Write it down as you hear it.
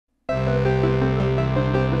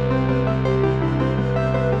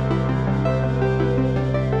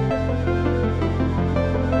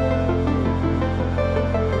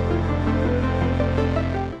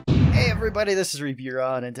everybody, this is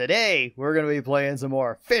Reapeeron, and today we're going to be playing some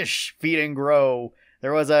more Fish, Feed, and Grow.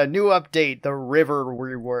 There was a new update, the River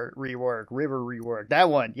Rework. That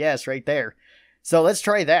one, yes, right there. So let's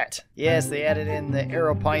try that. Yes, they added in the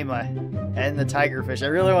Arapaima and the Tigerfish. I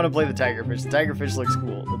really want to play the Tigerfish. The Tigerfish looks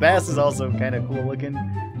cool. The Bass is also kind of cool looking,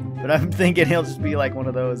 but I'm thinking he'll just be like one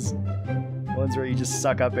of those ones where you just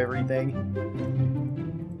suck up everything.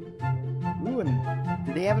 Ooh, and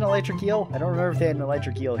did they have an electric eel? I don't remember if they had an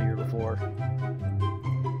electric eel here before.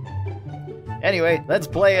 Anyway, let's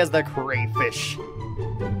play as the crayfish.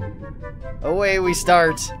 Away we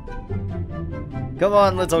start. Come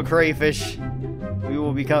on, little crayfish. We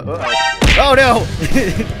will become... Uh-oh. Oh, no!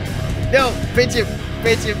 No! Pinch him!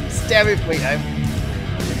 Stab him! Wait, Did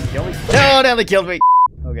he kill me? No, they killed me!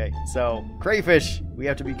 Okay, so, crayfish. We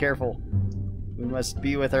have to be careful. We must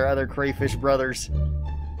be with our other crayfish brothers.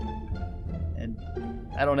 And,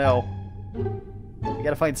 I don't know. We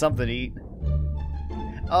gotta find something to eat.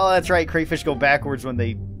 Oh, that's right. Crayfish go backwards when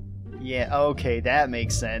they... Yeah, okay, that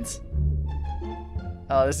makes sense.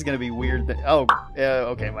 Oh, this is gonna be weird.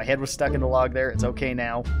 Okay, my head was stuck in the log there. It's okay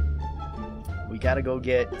now. We gotta go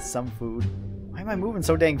get some food. Why am I moving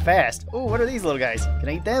so dang fast? Oh, what are these little guys? Can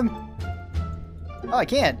I eat them? Oh, I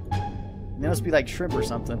can. They must be like shrimp or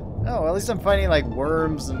something. Oh, at least I'm finding like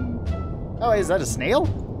worms and... Oh, is that a snail?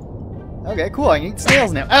 Okay, cool. I can eat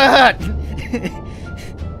snails now. Ah!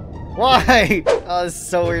 Why? Oh, this is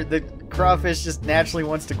so weird. The crawfish just naturally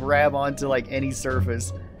wants to grab onto like any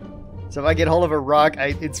surface. So if I get hold of a rock,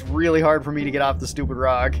 it's really hard for me to get off the stupid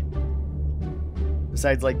rock.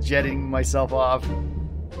 Besides, like, jetting myself off.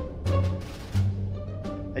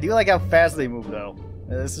 I do like how fast they move, though.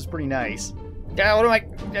 This is pretty nice. Ah, what am I...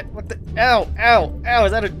 What the... Ow! Ow! Ow!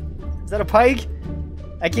 Is that a pike?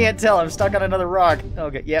 I can't tell. I'm stuck on another rock.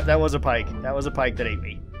 Okay, yeah, that was a pike. That was a pike that ate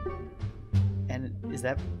me. And is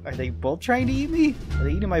that... Are they both trying to eat me? Are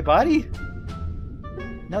they eating my body?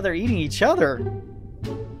 No, they're eating each other.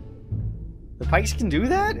 The pikes can do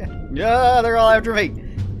that? Yeah, they're all after me.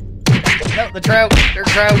 No, the trout. They're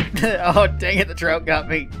trout. Oh, dang it, the trout got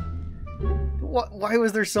me. Why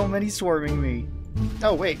was there so many swarming me?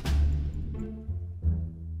 Oh, wait.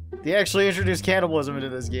 They actually introduced cannibalism into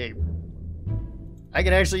this game. I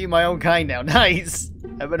can actually eat my own kind now. Nice.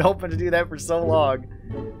 I've been hoping to do that for so long.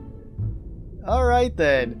 Alright,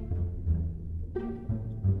 then.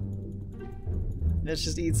 Let's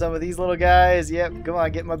just eat some of these little guys. Yep, come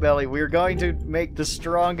on, get in my belly. We're going to make the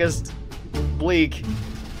strongest bleak.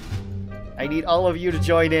 I need all of you to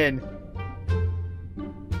join in.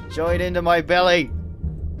 Join into my belly.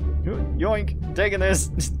 Yoink, I'm taking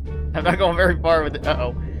this. I'm not going very far with it.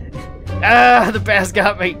 Uh-oh. Ah, the bass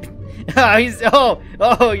got me. He's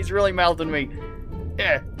really mouthing me.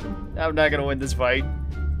 Yeah, I'm not gonna win this fight.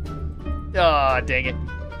 Ah, oh, dang it.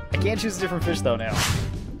 I can't choose a different fish though now.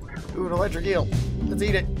 Ooh, an electric eel. Let's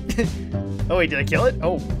eat it. Oh, wait, did I kill it?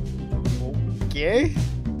 Oh. Okay.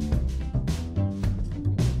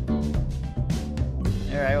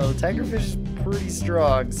 Alright, well, the tigerfish is pretty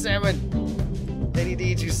strong. Salmon! I need to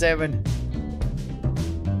eat you, salmon.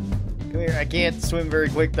 Come here. I can't swim very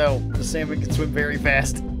quick, though. The salmon can swim very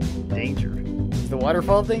fast. Danger. Is the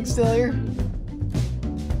waterfall thing still here?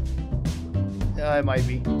 It might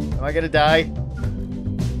be. Am I gonna die?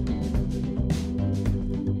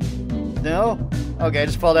 No? Okay, I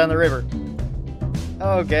just fall down the river.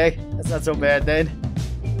 Okay, that's not so bad then.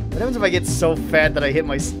 What happens if I get so fat that I hit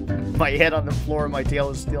my head on the floor and my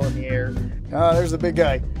tail is still in the air? Ah, there's the big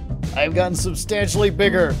guy. I've gotten substantially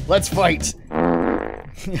bigger. Let's fight.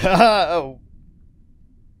 Oh.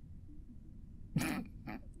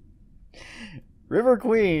 River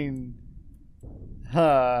Queen.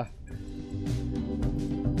 Huh.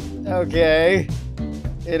 Okay.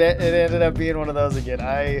 It ended up being one of those again.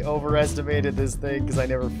 I overestimated this thing because I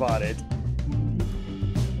never fought it.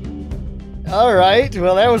 Alright,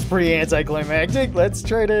 well that was pretty anticlimactic. Let's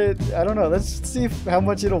try to... I don't know, let's see how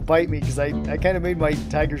much it'll bite me because I kind of made my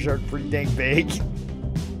tiger shark pretty dang big.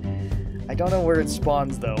 I don't know where it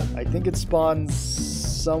spawns though. I think it spawns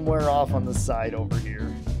somewhere off on the side over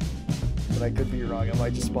here. But I could be wrong. It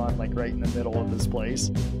might just spawn like right in the middle of this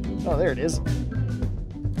place. Oh, there it is.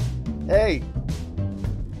 Hey!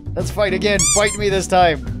 Let's fight again. Bite me this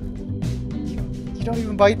time. You don't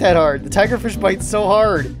even bite that hard. The tigerfish bites so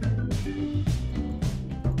hard.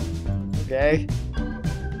 Okay.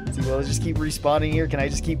 Let's see, will it just keep respawning here? Can I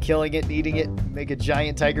just keep killing it and eating it? Make a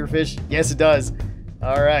giant tigerfish? Yes, it does.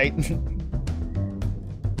 Alright.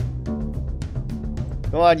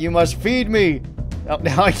 Come on, you must feed me. Oh,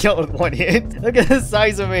 now I killed it with one hit. Look at the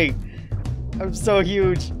size of me. I'm so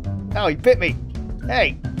huge. Oh, he bit me.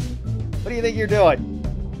 Hey. What do you think you're doing?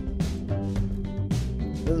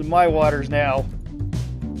 This is my waters now.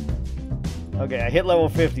 Okay, I hit level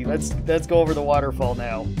 50. Let's go over the waterfall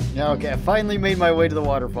now. Okay, I finally made my way to the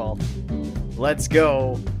waterfall. Let's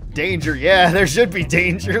go. Danger. Yeah, there should be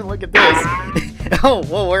danger. Look at this. Oh,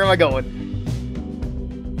 whoa, where am I going?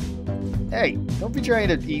 Hey, don't be trying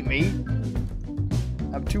to eat me.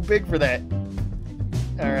 I'm too big for that.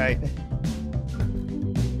 Alright.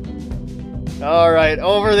 Alright,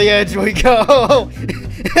 over the edge we go!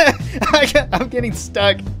 I'm getting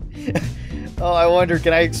stuck. Oh, I wonder,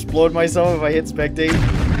 can I explode myself if I hit spectate?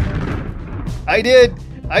 I did!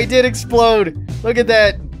 I did explode! Look at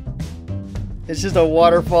that! It's just a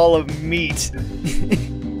waterfall of meat.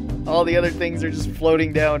 All the other things are just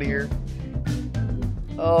floating down here.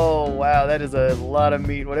 Oh, wow, that is a lot of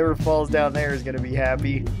meat. Whatever falls down there is going to be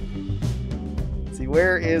happy. Let's see,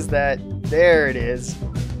 where is that? There it is.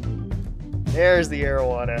 There's the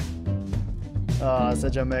arowana. Oh,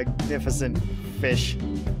 such a magnificent fish.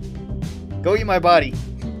 Go eat my body.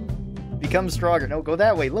 Become stronger. No, go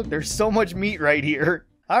that way. Look, there's so much meat right here.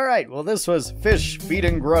 Alright, well this was Fish, Feed,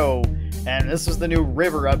 and Grow. And this was the new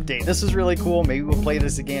river update. This is really cool. Maybe we'll play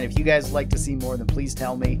this again. If you guys would like to see more, then please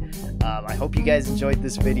tell me. I hope you guys enjoyed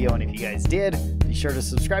this video, and if you guys did, be sure to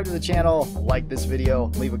subscribe to the channel, like this video,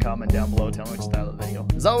 leave a comment down below, tell me what you thought of the video.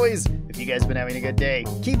 As always, if you guys have been having a good day,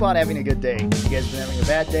 keep on having a good day. If you guys have been having a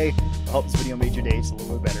bad day, I hope this video made your day just a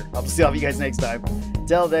little bit better. I'll see all of you guys next time.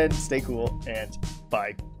 Until then, stay cool, and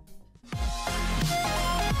bye.